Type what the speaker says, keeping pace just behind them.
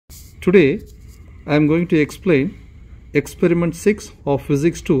Today I am going to explain experiment 6 of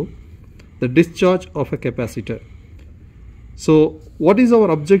physics 2, the discharge of a capacitor. So what is our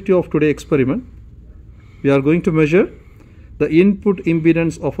objective of today's experiment? We are going to measure the input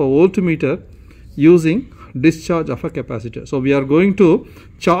impedance of a voltmeter using discharge of a capacitor. So we are going to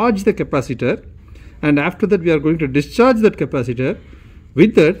charge the capacitor, and after that we are going to discharge that capacitor.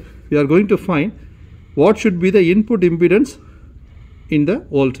 With that we are going to find what should be the input impedance in the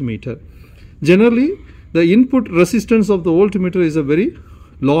voltmeter. Generally the input resistance of the voltmeter is a very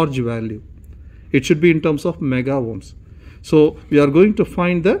large value. It should be in terms of mega ohms. So we are going to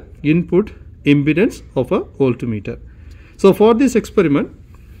find the input impedance of a voltmeter. So for this experiment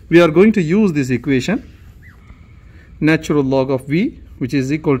we are going to use this equation, natural log of V, which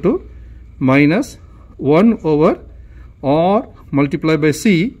is equal to minus 1 over R multiplied by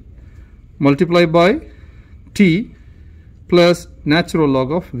C multiplied by T plus natural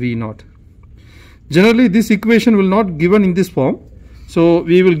log of V naught. Generally this equation will not given in this form, so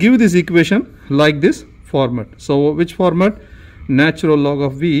we will give this equation like this format. So which format? Natural log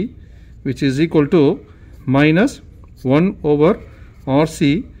of V, which is equal to minus 1 over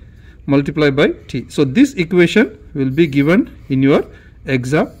RC multiplied by T. So this equation will be given in your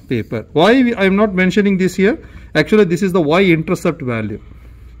exam paper. Why I am not mentioning this here? Actually this is the y-intercept value.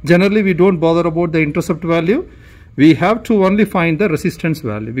 Generally we don't bother about the intercept value. We have to only find the resistance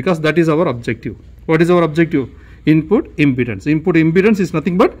value because that is our objective. What is our objective? Input impedance. Input impedance is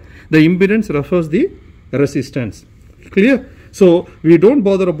nothing but the impedance refers the resistance. Clear? So we don't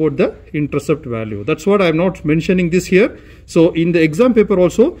bother about the intercept value. That's what I am not mentioning this here. So in the exam paper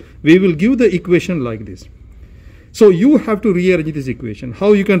also we will give the equation like this. So you have to rearrange this equation.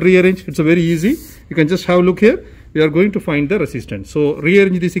 How you can rearrange? It's a very easy. You can just have a look here. We are going to find the resistance. So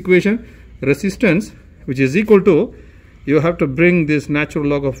rearrange this equation. Resistance, which is equal to, you have to bring this natural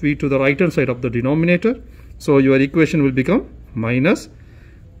log of V to the right hand side of the denominator. So your equation will become minus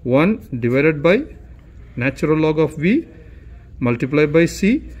 1 divided by natural log of V multiplied by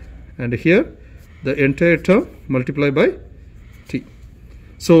C, and here the entire term multiplied by T.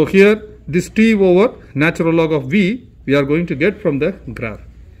 So here this T over natural log of V we are going to get from the graph.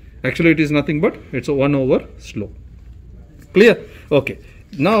 Actually it is nothing but it's a 1 over slope. Clear? Okay.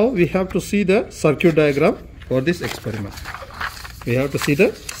 Now we have to see the circuit diagram for this experiment. We have to see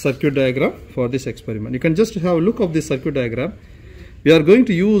the circuit diagram for this experiment. You can just have a look of this circuit diagram. We are going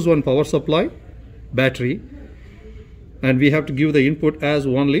to use one power supply, battery, and we have to give the input as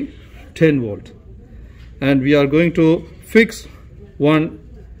only 10 volt. And we are going to fix one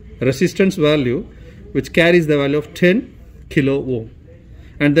resistance value which carries the value of 10 kilo ohm.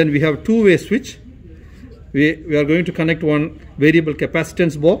 And then we have two-way switch. We are going to connect one variable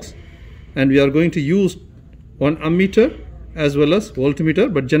capacitance box, and we are going to use one ammeter as well as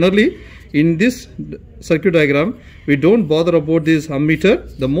voltmeter. But generally in this circuit diagram we don't bother about this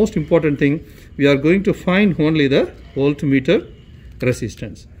ammeter. The most important thing, we are going to find only the voltmeter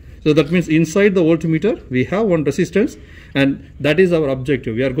resistance. So that means inside the voltmeter we have one resistance, and that is our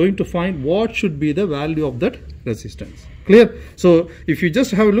objective. We are going to find what should be the value of that resistance. Clear? So if you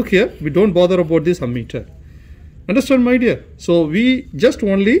just have a look here, we don't bother about this ammeter. Understand, my dear? So we just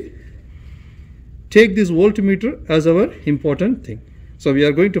only take this voltmeter as our important thing. So we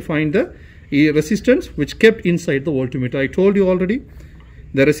are going to find the resistance which kept inside the voltmeter. I told you already,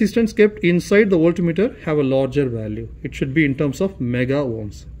 the resistance kept inside the voltmeter have a larger value. It should be in terms of mega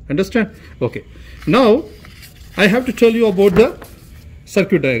ohms. Understand? Okay. Now I have to tell you about the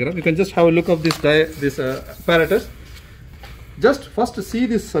circuit diagram. You can just have a look of this apparatus. Just first see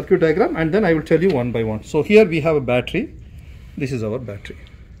this circuit diagram and then I will tell you one by one. So here we have a battery. This is our battery.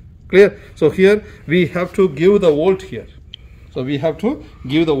 Clear? So here we have to give the volt here. So we have to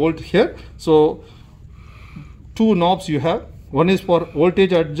give the volt here. So two knobs you have. One is for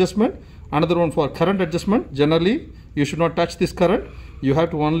voltage adjustment, another one for current adjustment. Generally you should not touch this current. You have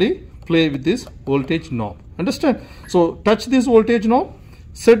to only play with this voltage knob. Understand? So touch this voltage knob,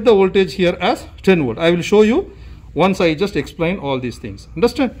 set the voltage here as 10 volt. I will show you once I just explain all these things.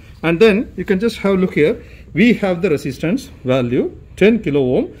 Understand? And then you can just have a look here. We have the resistance value 10 kilo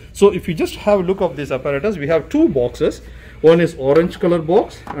ohm. So if you just have a look of this apparatus, we have two boxes. One is orange color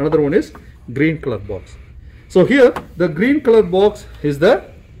box, another one is green color box. So here the green color box is the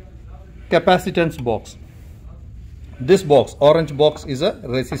capacitance box. This box, orange box, is a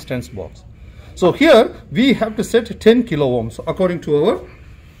resistance box. So here we have to set 10 kilo ohms. So according to our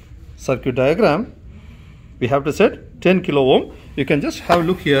circuit diagram, we have to set 10 kilo ohm. You can just have a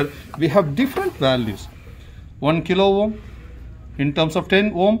look here. We have different values. 1 kilo ohm in terms of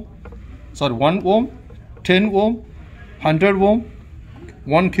 10 ohm, sorry 1 ohm, 10 ohm, 100 ohm,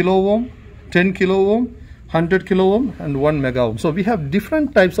 1 kilo ohm, 10 kilo ohm, 100 kilo ohm and 1 mega ohm. So we have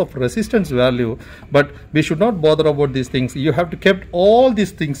different types of resistance value, but we should not bother about these things. You have to keep all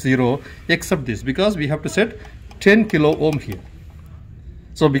these things 0 except this, because we have to set 10 kilo ohm here.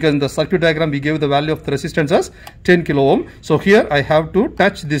 So because in the circuit diagram we gave the value of the resistance as 10 kilo ohm. So here I have to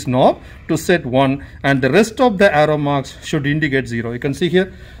touch this knob to set 1, and the rest of the arrow marks should indicate 0. You can see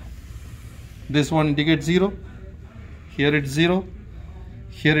here, this one indicates 0, here it's 0,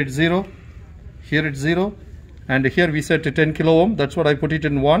 here it's 0, here it's 0, and here we set 10 kilo ohm. That's what I put it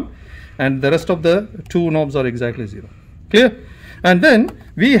in 1, and the rest of the 2 knobs are exactly 0. Clear? And then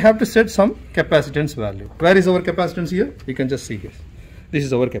we have to set some capacitance value. Where is our capacitance here? You can just see here. This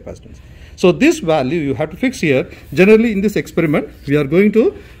is our capacitance. So this value you have to fix here. Generally in this experiment we are going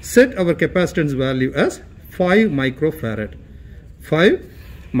to set our capacitance value as 5 microfarad. 5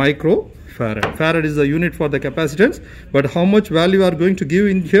 microfarad. Farad is the unit for the capacitance, but how much value we are going to give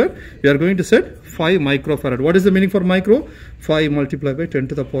in here? We are going to set 5 microfarad. What is the meaning for micro? 5 multiplied by 10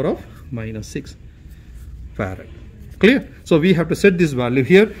 to the power of minus 6 farad. Clear? So we have to set this value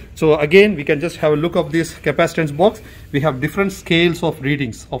here. So again we can just have a look of this capacitance box. We have different scales of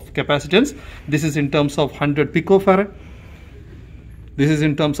readings of capacitance. This is in terms of 100 picofarad. This is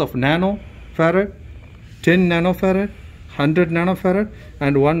in terms of nanofarad, 10 nanofarad, 100 nanofarad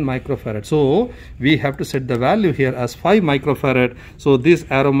and 1 microfarad. So we have to set the value here as 5 microfarad. So these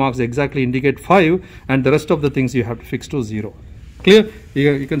arrow marks exactly indicate 5, and the rest of the things you have to fix to 0. Clear?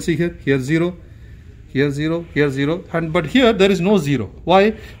 You can see here 0, here 0, here 0, and but here there is no 0.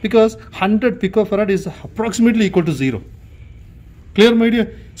 Why? Because 100 picofarad is approximately equal to 0. Clear, my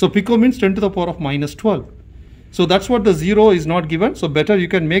dear? So pico means 10 to the power of minus 12. So that's what the 0 is not given. So better you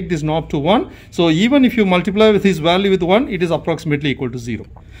can make this knob to 1. So even if you multiply with this value with 1, it is approximately equal to 0.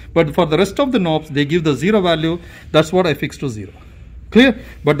 But for the rest of the knobs, they give the 0 value. That's what I fixed to 0. Clear?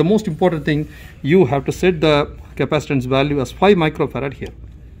 But the most important thing, you have to set the capacitance value as 5 microfarad here.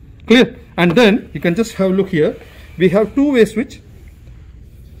 Clear? And then you can just have a look here. We have two-way switch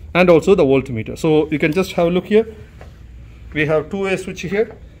and also the voltmeter. So you can just have a look here. We have two-way switch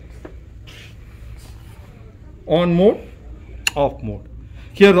here. On mode, off mode.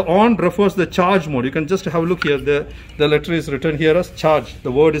 Here the on refers the charge mode. You can just have a look here. The letter is written here as charge.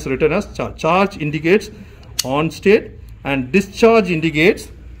 The word is written as charge. Charge indicates on state and discharge indicates,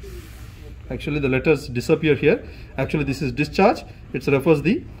 actually the letters disappear here. Actually this is discharge. It refers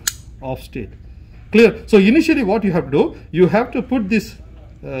the off state. Clear? So initially what you have to do, you have to put this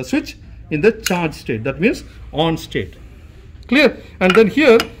switch in the charge state. That means on state. Clear? And then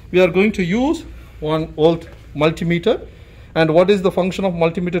here we are going to use 1 volt multimeter. And what is the function of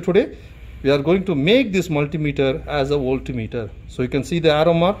multimeter today? We are going to make this multimeter as a voltmeter. So you can see the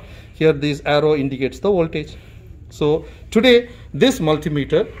arrow mark here. This arrow indicates the voltage. So today this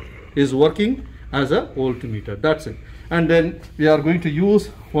multimeter is working as a voltmeter. That's it. And then we are going to use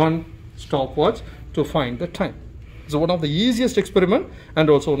one stopwatch to find the time. So one of the easiest experiment and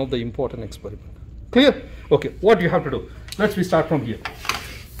also one of the important experiment. Clear? Okay, what you have to do? Let's start from here.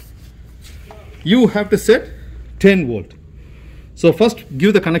 You have to set 10 volt. So first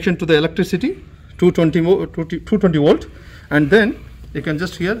give the connection to the electricity 220 volt, and then you can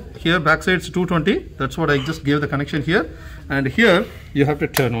just here backside it's 220. That's what I just gave the connection here, and here you have to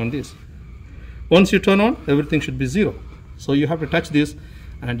turn on this. Once you turn on, everything should be 0. So you have to touch this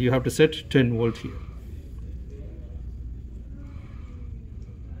and you have to set 10 volt here.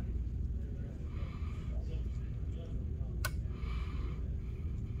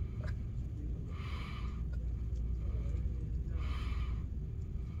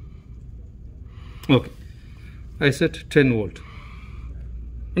 Okay, I set 10 volt.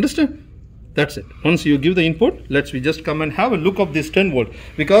 Understand? That's it. Once you give the input, we just come and have a look of this 10 volt,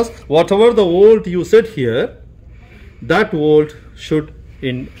 because whatever the volt you set here, that volt should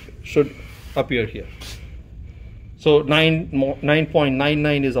appear here. So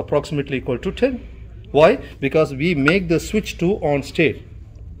 9.99 is approximately equal to 10. Why? Because we make the switch to on state.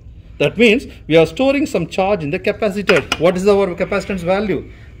 That means we are storing some charge in the capacitor. What is our capacitance value?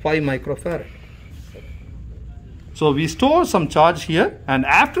 5 microfarad. So we store some charge here, and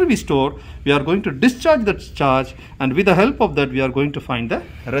after we store, we are going to discharge that charge, and with the help of that we are going to find the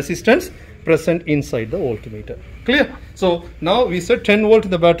resistance present inside the voltmeter. Clear? So now we set 10 volt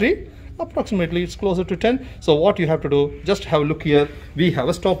in the battery, approximately it's closer to 10. So what you have to do, just have a look here. We have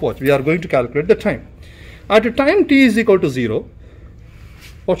a stopwatch. We are going to calculate the time. At a time t is equal to 0,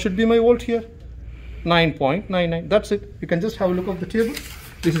 what should be my volt here? 9.99. That's it. You can just have a look of the table.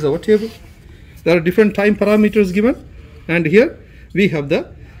 This is our table. There are different time parameters given, and here we have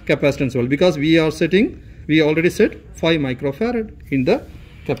the capacitance value, because we We already said 5 microfarad in the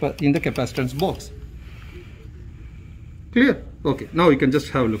capacitance box. Clear? Okay, now you can just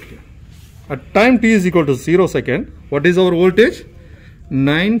have a look here. At time t is equal to 0 second, what is our voltage?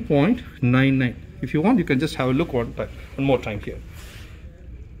 9.99. If you want, you can just have a look one more time here.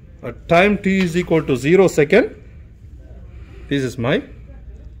 At time t is equal to 0 second, this is my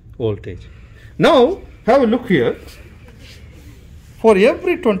voltage. Now have a look here. For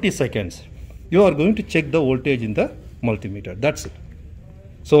every 20 seconds, you are going to check the voltage in the multimeter. That's it.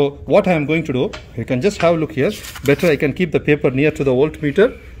 So what I am going to do, you can just have a look here. Better I can keep the paper near to the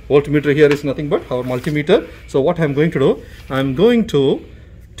voltmeter. Voltmeter here is nothing but our multimeter. So what I am going to do, I am going to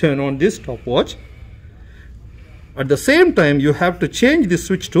turn on this stopwatch. At the same time, you have to change this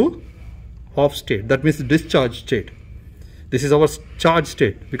switch to off state. That means discharge state. This is our charge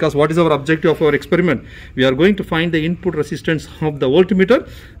state, because what is our objective of our experiment? We are going to find the input resistance of the voltmeter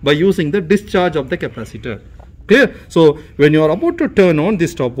by using the discharge of the capacitor. Clear? So when you are about to turn on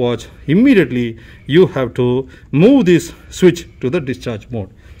this stopwatch, immediately you have to move this switch to the discharge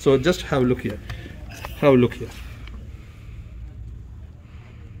mode. So just have a look here. Have a look here.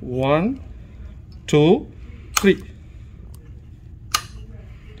 1, 2, 3.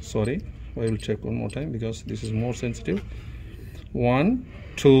 Sorry, I will check one more time because this is more sensitive. 1,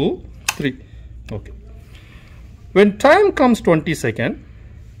 2, 3. Okay. When time comes 20 seconds,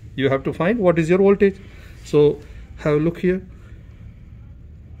 you have to find what is your voltage. So have a look here.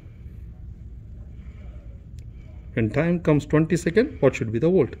 When time comes 20 seconds, what should be the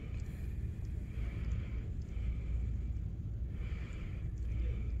volt?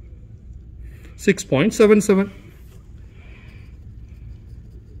 .77.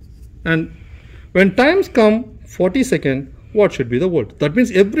 And when times come 40 seconds, what should be the volt? That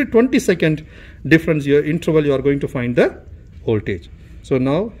means every 20 second difference your interval, you are going to find the voltage. So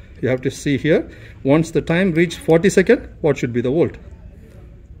now you have to see here, once the time reach 40 seconds, what should be the volt?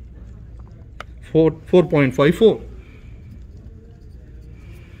 4.54.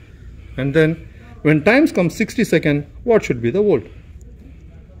 And then when times come 60 seconds, what should be the volt?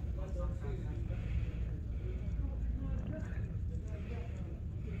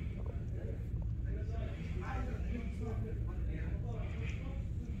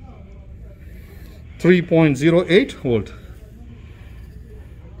 .08 volt.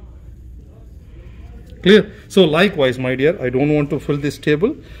 Clear? So likewise, my dear, I don't want to fill this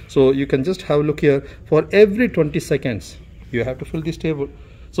table. So you can just have a look here. For every 20 seconds, you have to fill this table.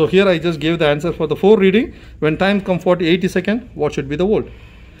 So here I just gave the answer for the 4 reading. When times come 80 seconds, what should be the volt?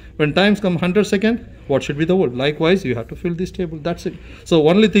 When times come 100 seconds, what should be the volt? Likewise, you have to fill this table. That's it. So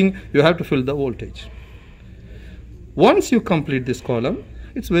only thing, you have to fill the voltage. Once you complete this column,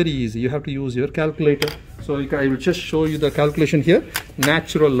 it's very easy. You have to use your calculator. So I will just show you the calculation here.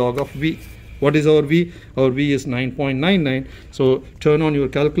 Natural log of V. What is our V? Our V is 9.99. So turn on your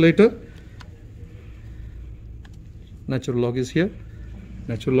calculator. Natural log is here.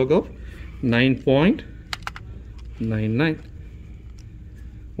 Natural log of 9.99.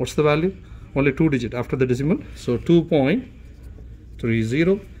 What's the value? Only 2 digits after the decimal. So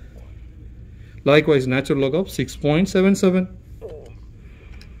 2.30. Likewise, natural log of 6.77.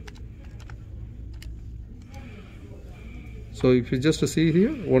 So if you just see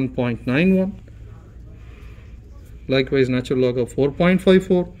here, 1.91. Likewise, natural log of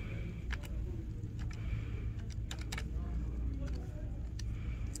 4.54.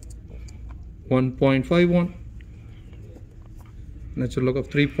 .51. Natural log of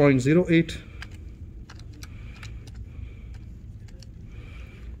 3.08.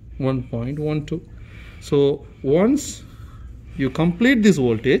 1.12. So once you complete this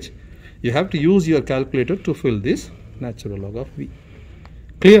voltage, you have to use your calculator to fill this natural log of V.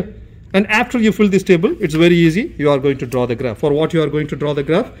 Clear? And after you fill this table, it's very easy. You are going to draw the graph. For what you are going to draw the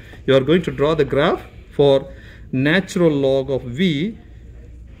graph? You are going to draw the graph for natural log of V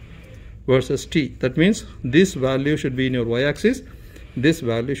versus T. That means this value should be in your y-axis. This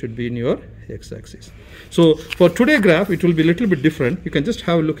value should be in your x-axis. So for today's graph, it will be a little bit different. You can just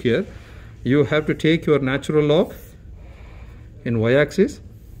have a look here. You have to take your natural log in y-axis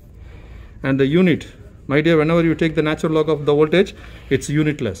and the unit. My dear, whenever you take the natural log of the voltage, it's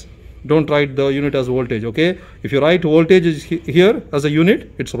unitless. Don't write the unit as voltage, okay? If you write voltage is here as a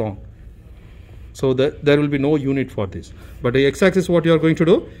unit, it's wrong. So there will be no unit for this. But the x-axis, what you are going to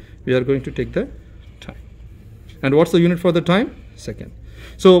do? We are going to take the time. And what's the unit for the time? Second.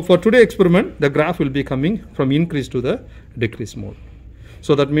 So for today's experiment, the graph will be coming from increase to the decrease mode.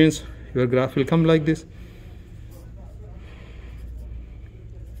 So that means your graph will come like this.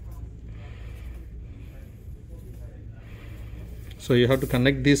 So you have to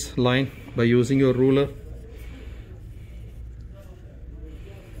connect this line by using your ruler.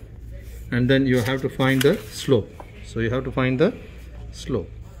 and then you have to find the slope. So you have to find the slope.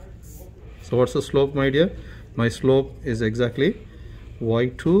 So what's the slope, my dear? My slope is exactly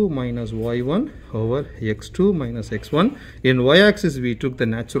y2 minus y1 over x2 minus x1. In y-axis we took the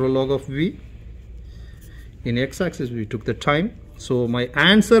natural log of v. In x-axis we took the time. So my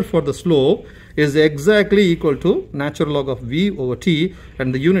answer for the slope is exactly equal to natural log of v over t,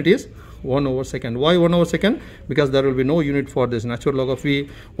 and the unit is 1 over second. Why 1 over second? Because there will be no unit for this natural log of v,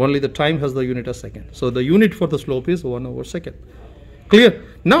 only the time has the unit as second. So the unit for the slope is 1 over second. Clear?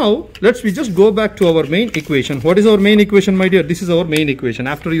 Now we just go back to our main equation. What is our main equation, my dear? This is our main equation.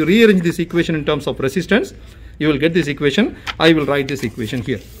 After you rearrange this equation in terms of resistance, you will get this equation. I will write this equation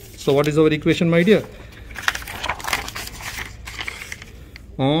here. So what is our equation, my dear?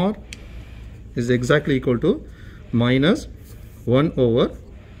 R is exactly equal to minus 1 over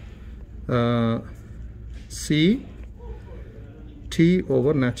C t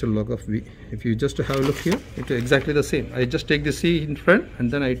over natural log of v. If you just have a look here, it is exactly the same. I just take the c in front and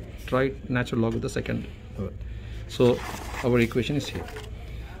then I write natural log of the second. So our equation is here.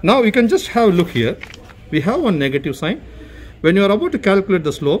 Now you can just have a look here. We have one negative sign. When you are about to calculate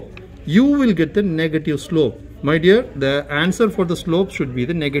the slope, you will get the negative slope. My dear, the answer for the slope should be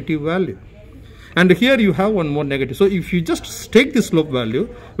the negative value. And here you have one more negative. So if you just take the slope value,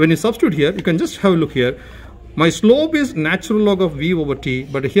 when you substitute here, you can just have a look here. My slope is natural log of v over t,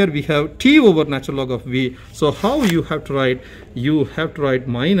 but here we have t over natural log of v. So how you have to write? You have to write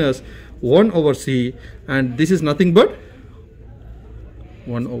minus 1 over c, and this is nothing but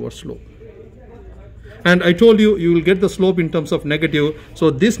 1 over slope. And I told you, you will get the slope in terms of negative. So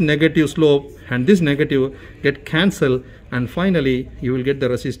this negative slope and this negative get cancelled, and finally you will get the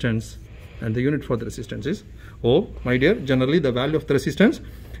resistance, and the unit for the resistance is ohm. My dear, generally the value of the resistance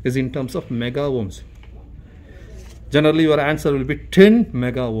is in terms of mega ohms. Generally your answer will be 10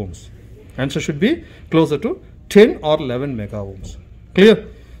 mega ohms. Answer should be closer to 10 or 11 mega ohms. Clear?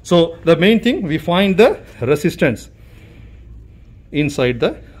 So the main thing, we find the resistance inside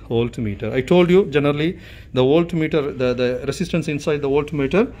the voltmeter. I told you generally the voltmeter, the resistance inside the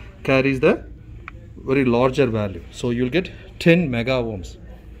voltmeter carries the very larger value. So you'll get 10 mega ohms.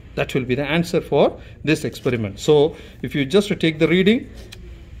 That will be the answer for this experiment. So if you just take the reading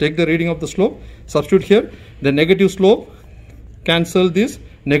of the slope, substitute here the negative slope, cancel this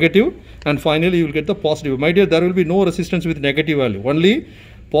negative, and finally you will get the positive. My dear, there will be no resistance with negative value. Only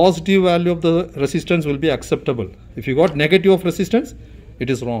positive value of the resistance will be acceptable. If you got negative of resistance, it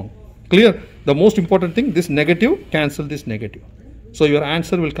is wrong. Clear? The most important thing, this negative, cancel this negative. So your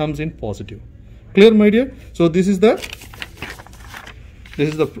answer will comes in positive. Clear, my dear? So this is the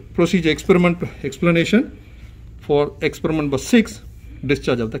procedure experiment explanation for experiment number 6,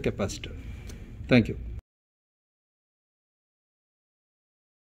 discharge of the capacitor. Thank you.